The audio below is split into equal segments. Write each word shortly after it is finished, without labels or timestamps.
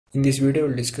In this video,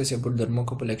 we'll discuss about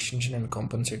thermocouple extension and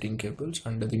compensating cables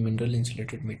under the mineral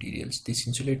insulated materials. These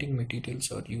insulating materials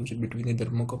are used between the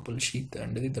thermocouple sheath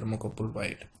and the thermocouple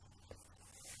wire.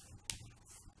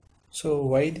 So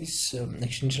why these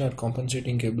extension or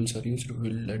compensating cables are used,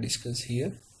 we'll discuss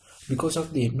here. Because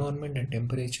of the environment and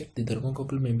temperature, the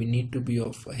thermocouple may need to be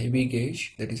of heavy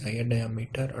gauge, that is higher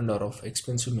diameter, and or of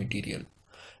expensive material.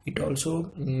 It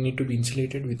also need to be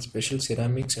insulated with special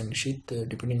ceramics and sheath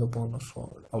depending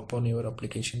upon your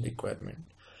application requirement.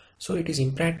 So it is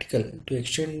impractical to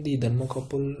extend the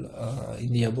thermocouple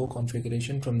in the above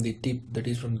configuration from the tip, that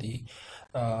is from the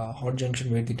hot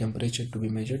junction where the temperature to be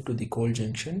measured, to the cold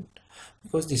junction,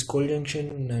 because this cold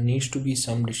junction needs to be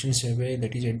some distance away,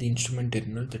 that is at the instrument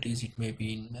terminal, that is it may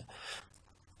be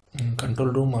in control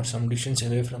room or some distance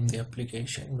away from the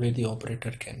application where the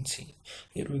operator can see.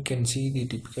 Here we can see the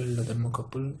typical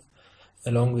thermocouple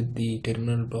along with the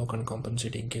terminal block and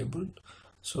compensating cable.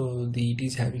 So it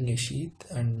is having a sheath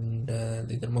and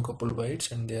the thermocouple wires,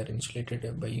 and they are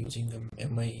insulated by using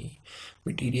MI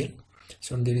material.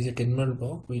 So there is a terminal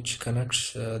block which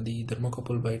connects the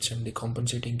thermocouple wires and the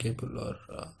compensating cable or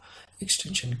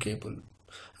extension cable.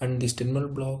 And this terminal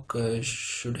block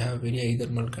should have very high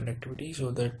thermal conductivity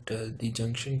so that the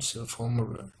junctions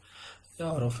formed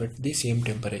are of at the same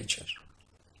temperature.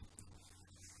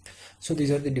 So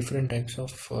these are the different types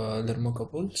of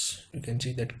thermocouples. You can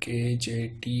see that K,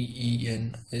 J, T, E,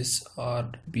 N, S, R,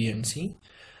 B and C.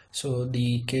 So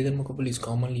the K thermocouple is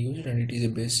commonly used and it is a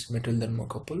base metal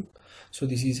thermocouple. So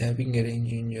this is having a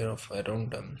range in here of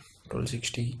around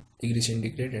 1260 degrees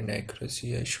centigrade, and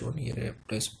accuracy as shown here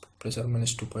plus or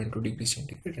minus 2.2 degrees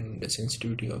centigrade, and a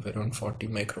sensitivity of around 40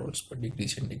 microvolts per degree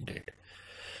centigrade.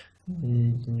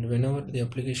 Whenever the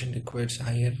application requires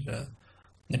higher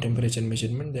temperature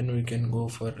measurement, then we can go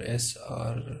for S,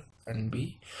 R and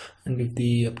B. And if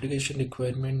the application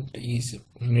requirement is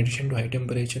in addition to high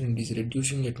temperature and is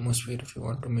reducing atmosphere, if you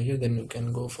want to measure, then you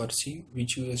can go for C,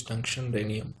 which uses tungsten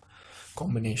rhenium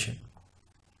combination.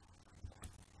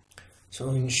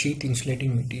 So in sheath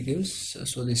insulating materials,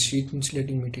 so this sheath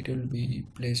insulating material will be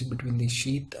placed between the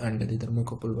sheath and the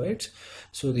thermocouple wires.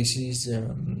 So this is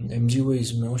MgO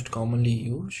is most commonly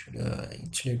used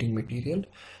insulating material,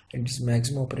 and its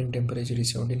maximum operating temperature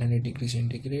is 1700 degrees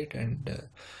centigrade, and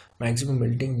maximum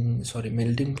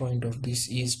melting point of this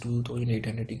is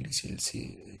 2800 degrees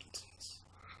Celsius.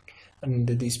 And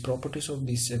these properties of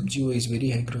this MgO is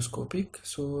very hygroscopic,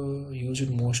 so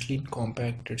used mostly in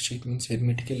compacted sheath, means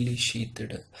hermetically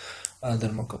sheathed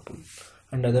thermocouple.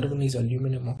 And other one is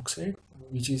aluminum oxide,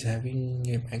 which is having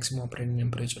a maximum operating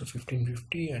temperature of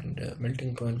 1550 and a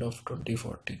melting point of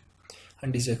 2040,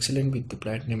 and is excellent with the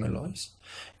platinum alloys.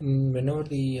 And whenever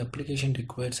the application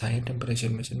requires higher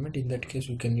temperature measurement, in that case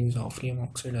we can use hafnium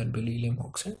oxide or beryllium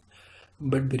oxide.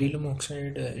 But beryllium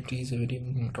oxide, it is a very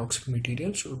toxic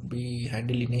material, should be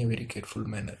handled in a very careful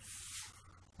manner.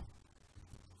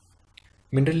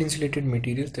 Mineral insulated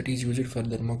materials that is used for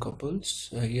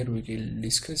thermocouples. Here we will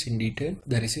discuss in detail.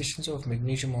 The resistance of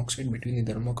magnesium oxide between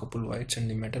the thermocouple wires and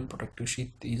the metal protective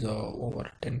sheath is over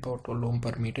 10 power 12 ohm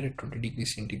per meter at 20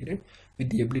 degrees centigrade,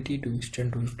 with the ability to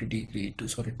withstand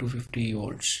 250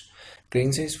 volts.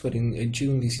 Grain size for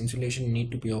achieving this insulation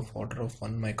need to be of order of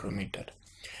 1 micrometer.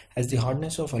 As the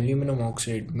hardness of aluminum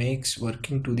oxide makes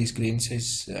working to this grain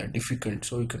size difficult,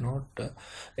 so you cannot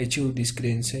achieve this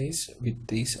grain size with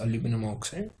this aluminum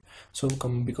oxide. So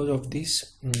because of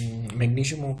this,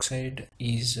 magnesium oxide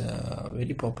is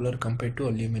very popular compared to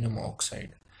aluminum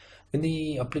oxide. When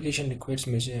the application requires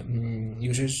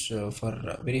uses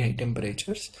for very high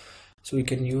temperatures, so we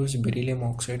can use beryllium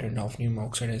oxide and hafnium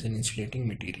oxide as an insulating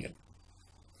material.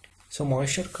 So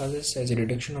moisture causes as a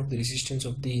reduction of the resistance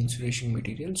of the insulation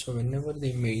material. So whenever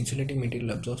the insulating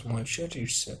material absorbs moisture,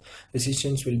 its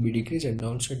resistance will be decreased, and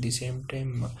also at the same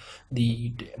time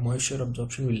the moisture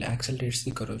absorption will accelerate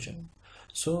the corrosion.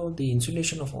 So the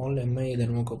insulation of all MI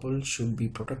thermocouples should be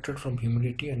protected from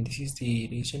humidity, and this is the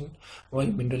reason why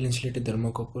mineral insulated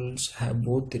thermocouples have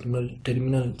both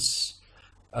terminals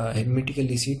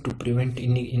hermetically sealed to prevent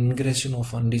ingression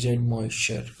of undesired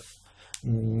moisture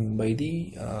by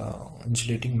the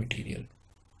insulating material.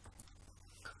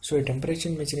 So a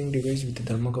temperature measuring device with a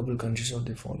thermocouple consists of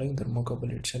the following: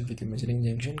 thermocouple itself with a measuring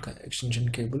junction, extension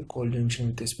cable, cold junction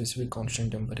with a specific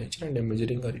constant temperature, and a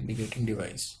measuring or indicating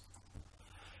device.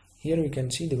 Here we can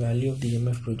see the value of the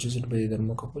EMF produced by the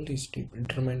thermocouple is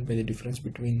determined by the difference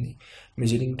between the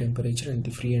measuring temperature and the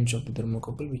free ends of the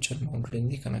thermocouple, which are mounted in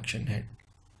the connection head.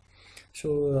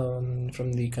 So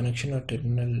from the connection or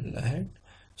terminal head,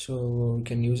 So we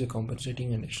can use a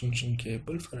compensating and extension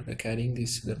cable for carrying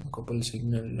this thermocouple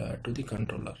signal to the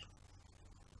controller.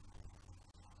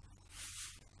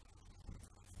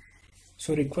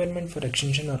 So requirement for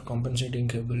extension or compensating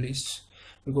cable is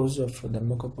because of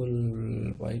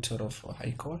thermocouple wires are of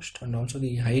high cost and also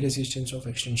the high resistance of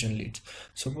extension leads.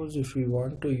 Suppose if we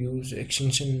want to use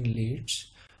extension leads,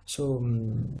 so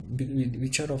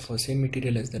which are of same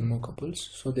material as thermocouples,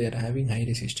 so they are having high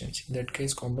resistance. In that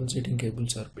case, compensating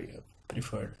cables are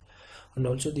preferred. And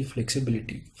also the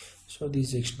flexibility. So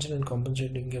these extension and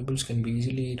compensating cables can be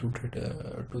easily routed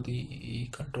to the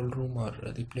control room or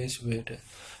the place where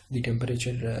the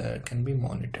temperature can be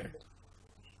monitored.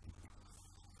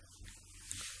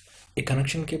 A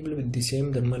connection cable with the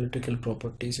same thermoelectrical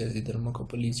properties as the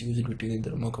thermocouple is used between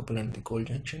the thermocouple and the cold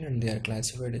junction, and they are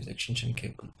classified as extension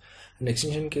cable. And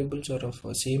extension cables are of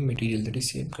same material, that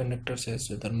is same conductors as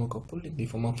the thermocouple, in the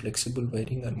form of flexible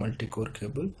wiring or multi-core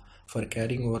cable for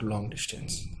carrying over long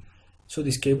distance. So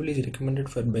this cable is recommended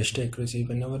for best accuracy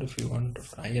whenever if you want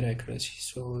for higher accuracy.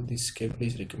 So this cable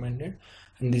is recommended,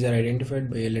 and these are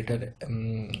identified by a letter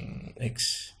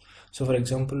X. So for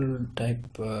example, type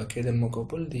K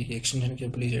thermocouple, the extension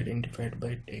cable is identified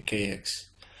by KX.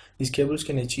 These cables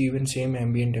can achieve even same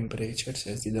ambient temperatures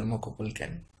as the thermocouple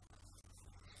can.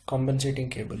 Compensating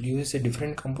cable uses a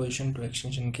different composition to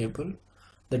extension cable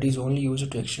that is only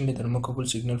used to extend the thermocouple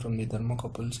signal from the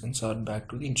thermocouple sensor back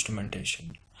to the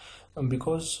instrumentation.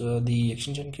 Because the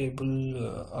extension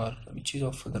cable which is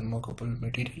of thermocouple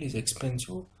material is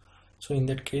expensive, so in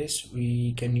that case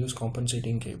we can use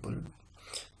compensating cable.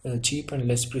 Cheap and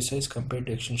less precise compared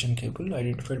to extension cable,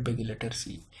 identified by the letter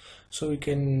C. So we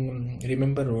can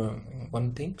remember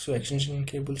one thing. So extension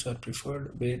cables are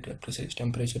preferred where precise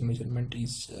temperature measurement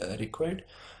is required,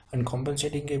 and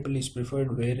compensating cable is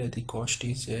preferred where the cost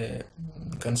is a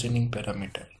concerning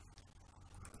parameter.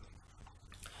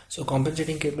 So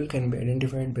compensating cable can be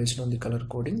identified based on the color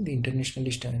coding. The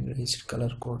internationally standardized color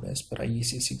code as per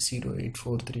IEC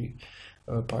 60843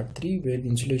 part 3, where the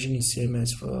insulation is same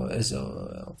as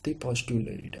of the positive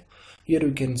lead. Here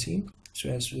we can see, so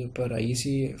as per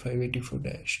IEC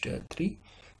 584-3,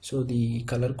 so the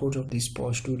color codes of these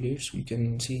positive leads we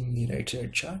can see in the right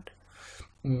side chart.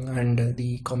 And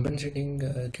the compensating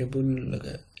cable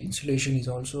insulation is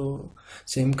also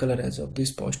same color as of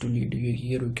this positive lead.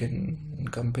 Here we can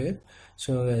compare,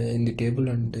 so in the table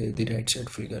and the right side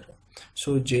figure.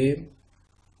 So J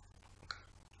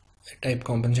type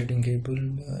compensating cable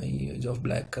is of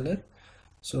black color.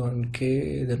 So on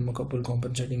K thermocouple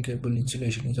compensating cable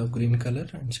insulation is of green color,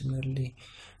 and similarly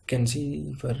can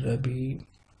see for B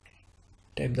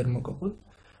type thermocouple,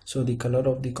 so the color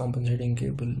of the compensating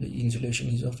cable insulation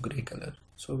is of gray color,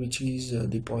 so which is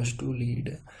the positive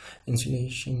lead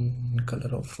insulation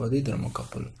color of the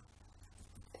thermocouple.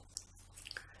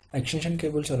 Extension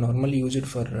cables are normally used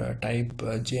for type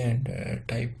J and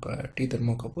type T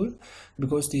thermocouple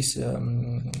because these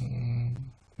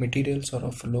materials are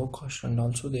of low cost and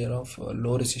also they are of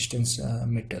low resistance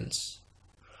metals.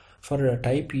 For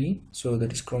type E, so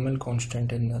that is chromal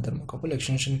Constantine thermocouple,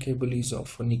 extension cable is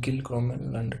of nickel,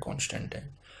 chromal and Constantine.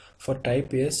 For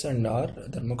type S and R,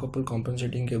 thermocouple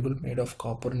compensating cable made of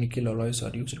copper nickel alloys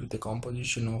are used with a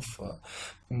composition of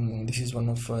this is one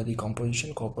of the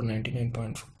composition, copper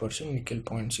 99.4%, nickel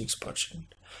 0.6%.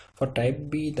 For type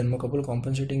B, thermocouple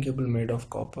compensating cable made of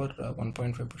copper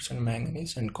 1.5%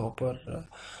 manganese and copper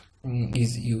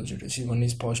is used. See, one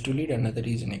is positive lead, another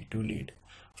is negative lead.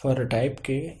 For type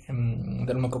K,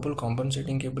 thermocouple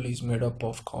compensating cable is made up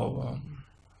of copper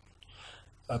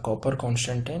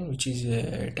Constantine, which is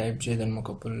a type J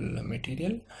thermocouple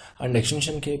material, and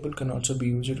extension cable can also be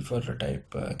used for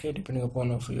type K depending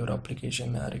upon of your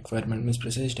application requirement. Means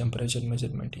precise temperature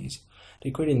measurement is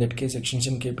required. In that case,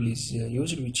 extension cable is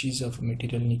used, which is of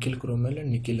material nickel chromal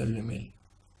and nickel alumil.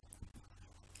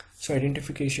 So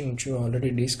identification, which you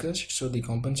already discussed. So the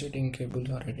compensating cables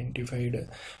are identified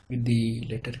with the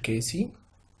letter KC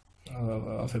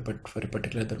for a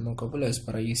particular thermocouple as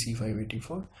per IEC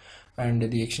 584, and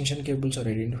the extension cables are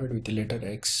identified with the letter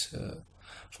X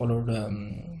followed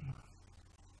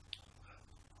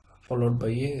by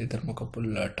a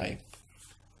thermocouple type.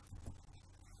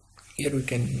 Here we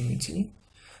can see,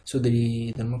 so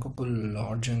the thermocouple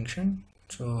hot junction,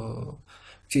 so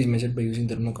which is measured by using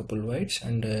thermocouple wires,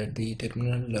 and the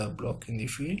terminal block in the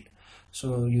field.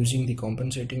 So using the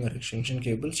compensating or extension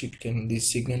cables,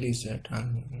 this signal is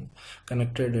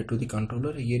connected to the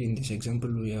controller. Here in this example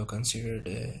we have considered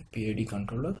a PID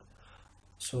controller.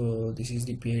 So this is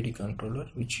the PID controller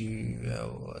which you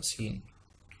have seen.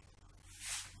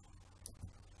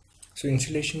 So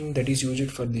insulation that is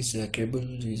used for this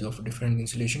cable is of different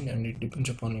insulation, and it depends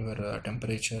upon your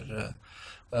temperature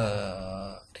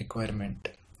requirement.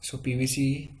 So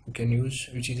PVC you can use,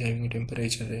 which is having a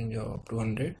temperature range of up to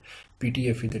 100,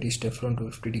 PTFE, that is Teflon to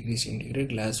 50 degrees centigrade,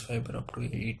 glass fiber up to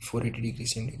 480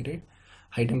 degrees centigrade,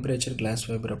 high temperature glass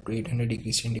fiber up to 800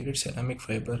 degrees centigrade, ceramic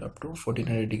fiber up to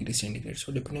 1400 degrees centigrade.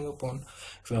 So depending upon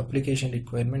your application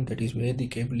requirement, that is where the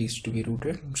cable is to be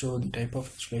routed, so the type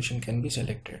of insulation can be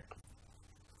selected.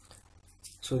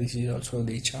 So this is also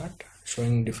the chart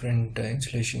showing different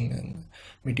insulation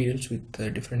materials with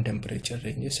different temperature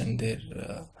ranges and their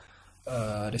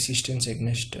resistance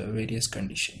against various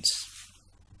conditions.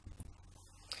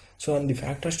 So, and the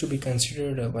factors to be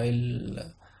considered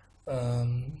while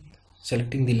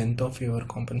selecting the length of your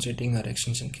compensating or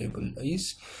extension cable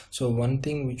is, so one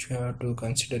thing which you have to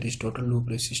consider is total loop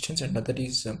resistance, and other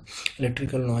is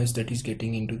electrical noise that is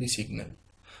getting into the signal.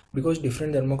 Because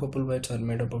different thermocouple wires are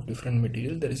made up of different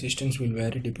material, the resistance will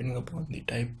vary depending upon the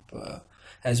type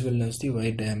as well as the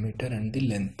wire diameter and the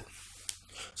length.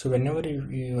 So whenever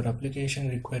your application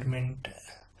requirement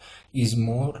is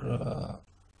more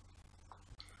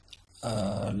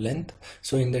length,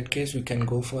 so in that case we can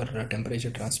go for a temperature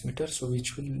transmitter, so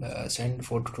which will send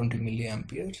 4 to 20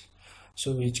 milliamperes,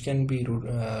 so which can be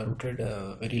routed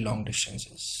very long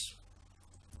distances.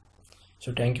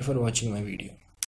 So thank you for watching my video.